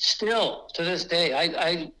 still to this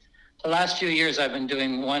day, the last few years I've been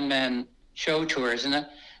doing one-man show tours, and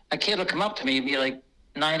a kid will come up to me and be like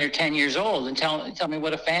 9 or 10 years old and tell me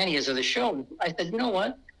what a fan he is of the show. I said, you know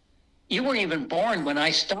what? You weren't even born when I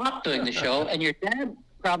stopped doing the show, and your dad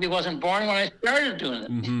probably wasn't born when I started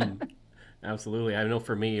doing it. Absolutely. I know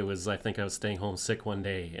for me, it was, I think I was staying home sick one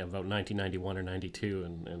day about 1991 or 92,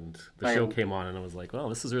 and the show came on, and I was like, well,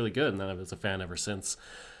 this is really good. And then I was a fan ever since.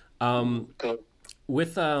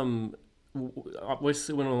 With one of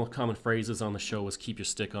the common phrases on the show was keep your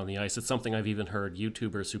stick on the ice. It's something I've even heard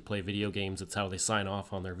YouTubers who play video games, it's how they sign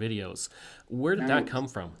off on their videos. Where did that come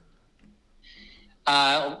from?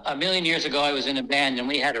 A million years ago, I was in a band, and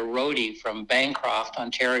we had a roadie from Bancroft,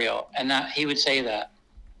 Ontario, and he would say that.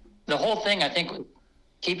 The whole thing, I think, was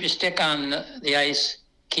keep your stick on the ice,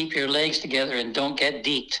 keep your legs together, and don't get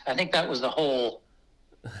deked. I think that was the whole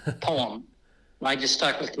poem. I just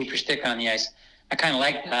stuck with keep your stick on the ice. I kind of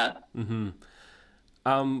like that. Mm-hmm.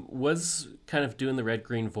 Was kind of doing the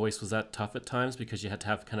red-green voice, was that tough at times because you had to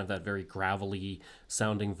have kind of that very gravelly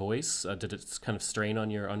sounding voice? Did it kind of strain on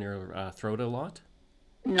your throat a lot?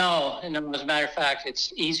 No, as a matter of fact,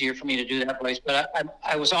 it's easier for me to do that voice, but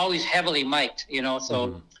I was always heavily mic'd,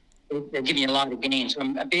 so they give me a lot of gain. So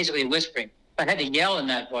I'm basically whispering. If I had to yell in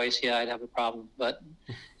that voice, yeah, I'd have a problem, but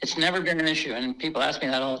it's never been an issue, and people ask me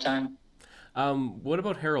that all the time. What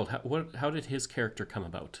about Harold? How did his character come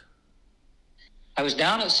about? I was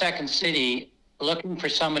down at Second City looking for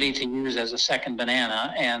somebody to use as a second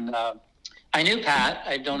banana, and I knew Pat.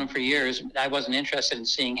 I'd known him for years. I wasn't interested in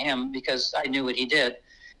seeing him because I knew what he did.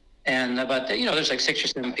 And but there's like 6 or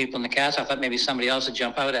 7 people in the cast. I thought maybe somebody else would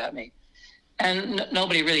jump out at me, and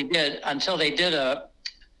nobody really did until they did a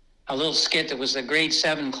little skit that was the grade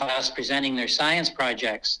 7 class presenting their science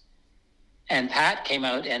projects, and Pat came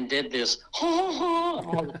out and did this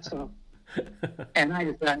all that stuff, and I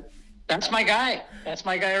just thought, that's my guy. That's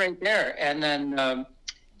my guy right there. And then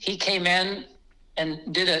he came in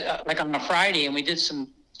and did it like on a Friday, and we did some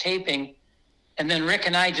taping. And then Rick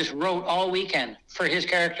and I just wrote all weekend for his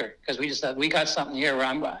character because we just thought we got something here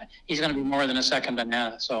where he's going to be more than a second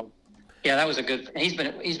banana. So, yeah, that was a good. He's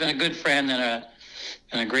been a good friend and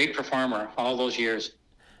a great performer all those years.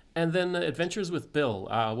 And then Adventures with Bill.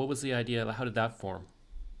 What was the idea? How did that form?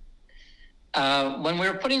 When we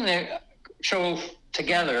were putting the show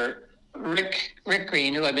together, Rick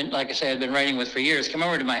Green, who I'd been writing with for years, came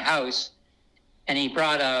over to my house, and he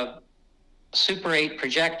brought a Super 8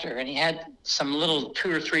 projector, and he had some little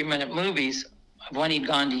 2 or 3 minute movies of when he'd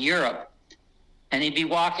gone to Europe, and he'd be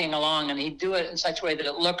walking along, and he'd do it in such a way that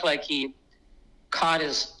it looked like he caught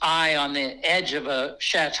his eye on the edge of a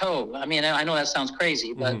chateau. I mean, I know that sounds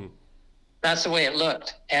crazy, but that's the way it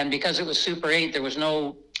looked. And because it was Super 8, there was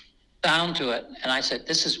no sound to it, and I said,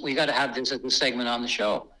 we got to have this as a segment on the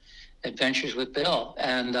show, Adventures with Bill.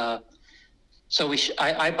 And so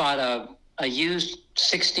I bought a used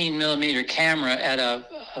 16 millimeter camera at a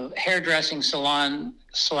hairdressing salon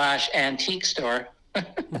 / antique store.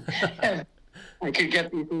 And I could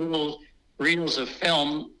get these little reels of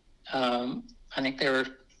film. I think they were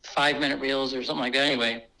 5-minute reels or something like that.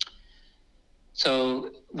 Anyway, so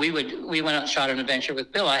we went out and shot an Adventure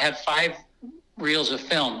with Bill. I had 5 reels of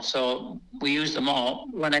film, so we used them all.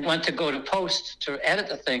 When I went to go to post to edit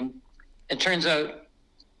the thing, it turns out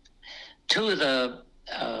 2 of the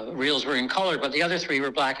reels were in color, but the other 3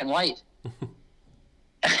 were black and white.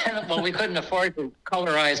 Well, we couldn't afford to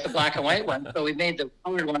colorize the black and white ones, so we made the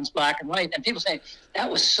colored ones black and white. And people say, that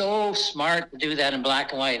was so smart to do that in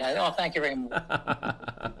black and white. Thank you very much.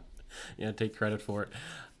 Yeah, take credit for it.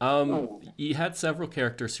 You had several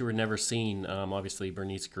characters who were never seen, obviously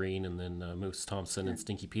Bernice Green and then Moose Thompson and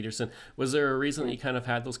Stinky Peterson. Was there a reason that you kind of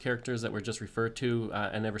had those characters that were just referred to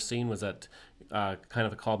and never seen? Was that kind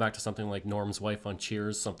of a callback to something like Norm's wife on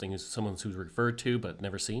Cheers, someone who's referred to but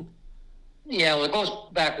never seen? Yeah, well, it goes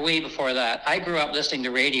back way before that. I grew up listening to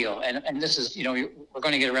radio, and this is, we're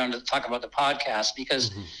going to get around to talk about the podcast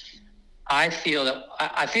because I feel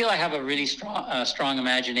I have a really strong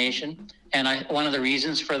imagination. And one of the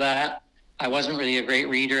reasons for that, I wasn't really a great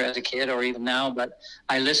reader as a kid or even now, but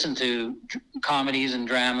I listened to comedies and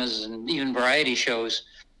dramas and even variety shows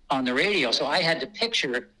on the radio. So I had to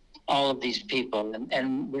picture all of these people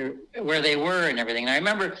and where they were and everything. And I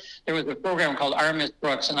remember there was a program called Our Miss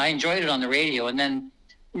Brooks, and I enjoyed it on the radio. And then,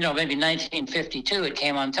 maybe 1952, it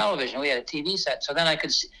came on television. We had a TV set. So then I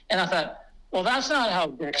could see, and I thought, well, that's not how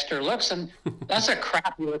Dexter looks, and that's a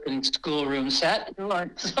crappy-looking schoolroom set.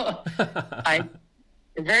 So I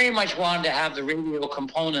very much wanted to have the radio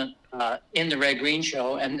component in the Red Green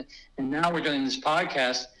Show, and now we're doing this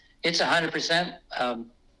podcast. It's 100%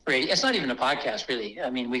 radio. It's not even a podcast, really. I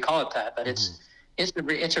mean, we call it that, but it's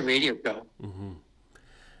a radio show. Mm-hmm.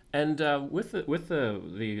 And with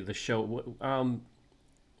the show,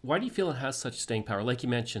 why do you feel it has such staying power? Like you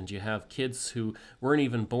mentioned, you have kids who weren't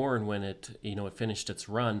even born when it finished its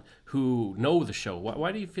run who know the show.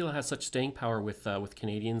 Why do you feel it has such staying power with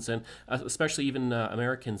Canadians and especially even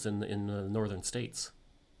Americans in the northern states?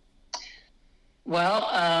 Well,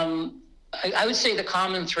 I would say the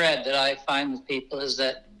common thread that I find with people is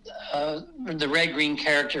that the Red Green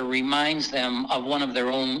character reminds them of one of their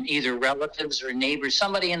own either relatives or neighbors,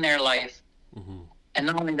 somebody in their life. Mm-hmm. And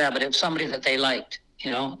not only that, but it's somebody that they liked.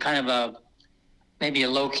 Kind of maybe a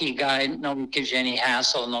low-key guy. Nobody gives you any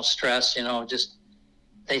hassle, no stress, just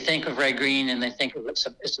they think of Red Green and they think of it's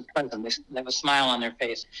a pleasant. They have a smile on their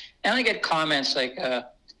face. And I get comments like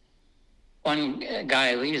one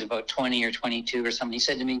guy, he was about 20 or 22 or something. He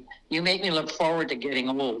said to me, "You make me look forward to getting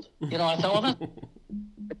old." I thought, well, that's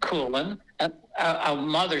a cool one. Our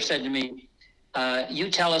mother said to me, "You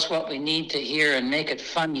tell us what we need to hear and make it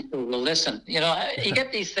funny so we'll listen." You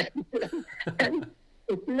get these things.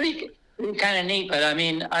 It's really kind of neat, but I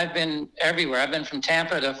mean, I've been everywhere. I've been from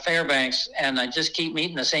Tampa to Fairbanks, and I just keep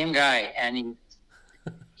meeting the same guy. And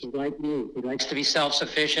he's like me. He likes to be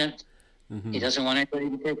self-sufficient. Mm-hmm. He doesn't want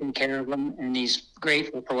anybody taking care of him, and he's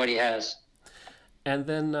grateful for what he has. And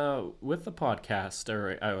then with the podcast,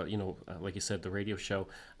 or like you said, the radio show,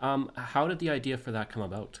 how did the idea for that come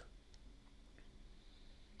about?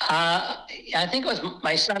 I think it was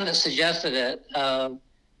my son that suggested it.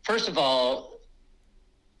 First of all,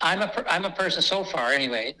 I'm a person so far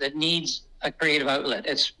anyway that needs a creative outlet.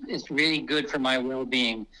 It's really good for my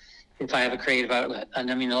well-being if I have a creative outlet. And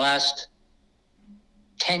I mean, the last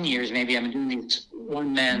 10 years maybe I've been doing these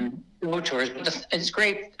one-man show tours. But it's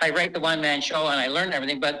great. I write the one-man show and I learn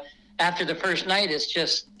everything. But after the first night, it's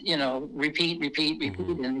just repeat,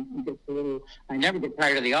 mm-hmm. and I never get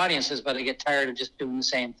tired of the audiences, but I get tired of just doing the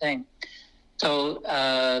same thing. So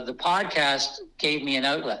the podcast gave me an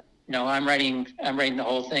outlet. I'm writing the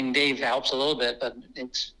whole thing. Dave helps a little bit, but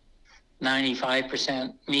it's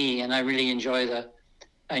 95% me, and I really enjoy the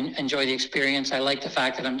experience. I like the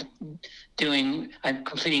fact that I'm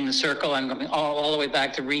completing the circle. I'm going all the way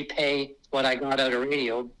back to repay what I got out of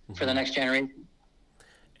radio mm-hmm. for the next generation.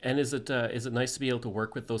 And is it nice to be able to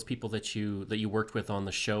work with those people that you worked with on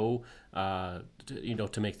the show, to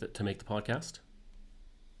make the podcast?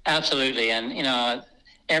 Absolutely, and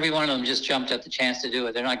every one of them just jumped at the chance to do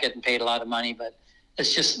it. They're not getting paid a lot of money, but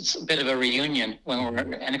it's a bit of a reunion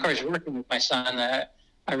and of course working with my son. I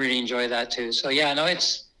really enjoy that too. So yeah, no,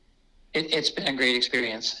 it's been a great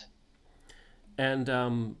experience. And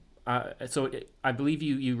so I believe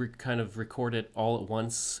you kind of record it all at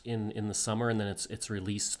once in the summer, and then it's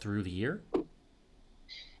released through the year.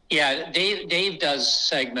 Yeah, Dave does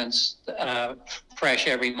segments fresh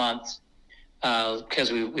every month.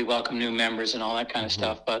 Because we welcome new members and all that kind of mm-hmm.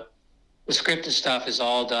 stuff, but the scripted stuff is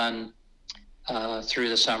all done through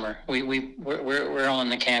the summer. We're all in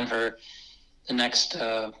the can for the next.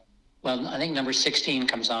 I think number 16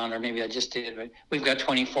 comes on, or maybe I just did. But we've got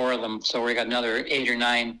 24 of them, so we got another 8 or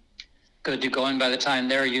 9 good to go. And by the time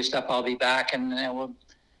they're used up, I'll be back, and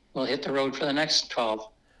we'll hit the road for the next 12.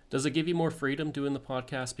 Does it give you more freedom doing the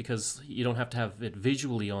podcast because you don't have to have it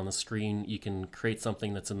visually on the screen? You can create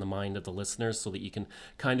something that's in the mind of the listeners so that you can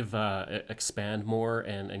kind of expand more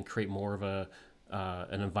and create more of an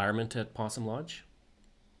environment at Possum Lodge?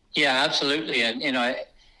 Yeah, absolutely. And,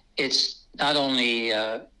 it's not only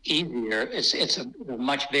easier, it's a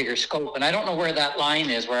much bigger scope. And I don't know where that line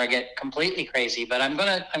is where I get completely crazy, but I'm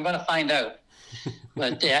gonna find out.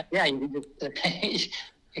 But yeah, you just...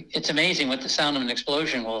 It's amazing what the sound of an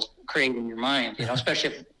explosion will create in your mind,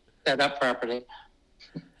 especially if it's set up properly.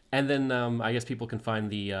 And then I guess people can find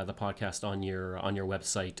the podcast on your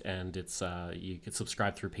website, and it's you can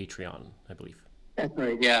subscribe through Patreon, I believe. That's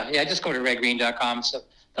right. Yeah. Just go to redgreen.com. So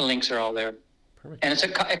the links are all there. Perfect. And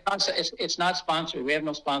it's not sponsored. We have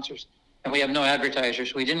no sponsors, and we have no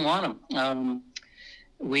advertisers. We didn't want them.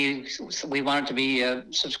 We want it to be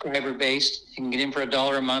subscriber based. You can get in for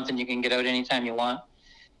 $1 a month, and you can get out anytime you want.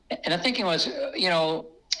 And the thinking was,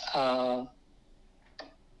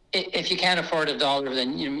 if you can't afford $1,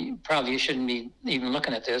 then you probably shouldn't be even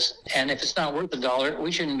looking at this. And if it's not worth $1,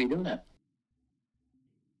 we shouldn't be doing it.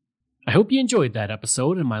 I hope you enjoyed that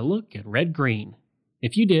episode and my look at Red Green.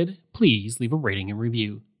 If you did, please leave a rating and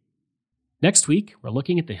review. Next week, we're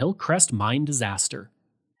looking at the Hillcrest mine disaster.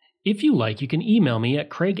 If you like, you can email me at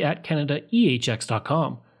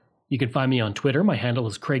craig@canadaehx.com. You can find me on Twitter. My handle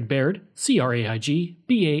is Craig Baird,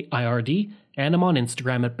 CraigBaird, and I'm on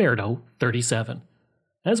Instagram at Bairdo37.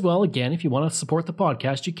 As well, again, if you want to support the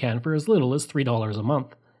podcast, you can for as little as $3 a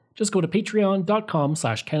month. Just go to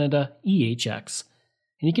patreon.com/CanadaEHX.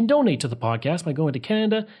 And you can donate to the podcast by going to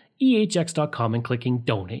CanadaEHX.com and clicking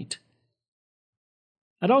Donate.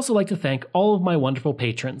 I'd also like to thank all of my wonderful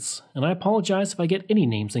patrons, and I apologize if I get any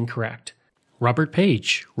names incorrect. Robert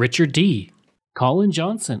Page, Richard D., Colin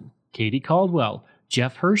Johnson, Katie Caldwell,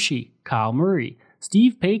 Jeff Hershey, Kyle Murray,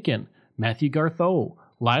 Steve Pakin, Matthew Gartho,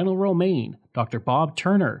 Lionel Romaine, Dr. Bob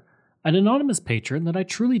Turner, an anonymous patron that I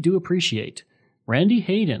truly do appreciate, Randy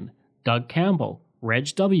Hayden, Doug Campbell,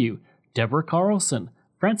 Reg W., Deborah Carlson,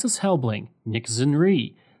 Francis Helbling, Nick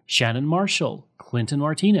Zinri, Shannon Marshall, Clinton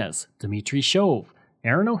Martinez, Dimitri Chauve,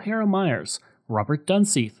 Aaron O'Hara Myers, Robert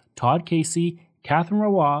Dunseith, Todd Casey, Catherine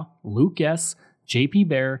Roy, Luke S., J.P.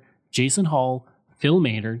 Bear, Jason Hall, Phil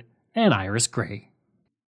Maynard, and Iris Gray.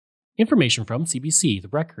 Information from CBC, The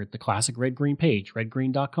Record, The Classic Red Green Page,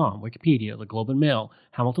 redgreen.com, Wikipedia, The Globe and Mail,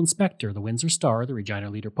 Hamilton Spectre, The Windsor Star, The Regina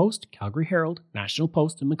Leader Post, Calgary Herald, National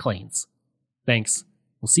Post, and Maclean's. Thanks.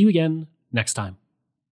 We'll see you again next time.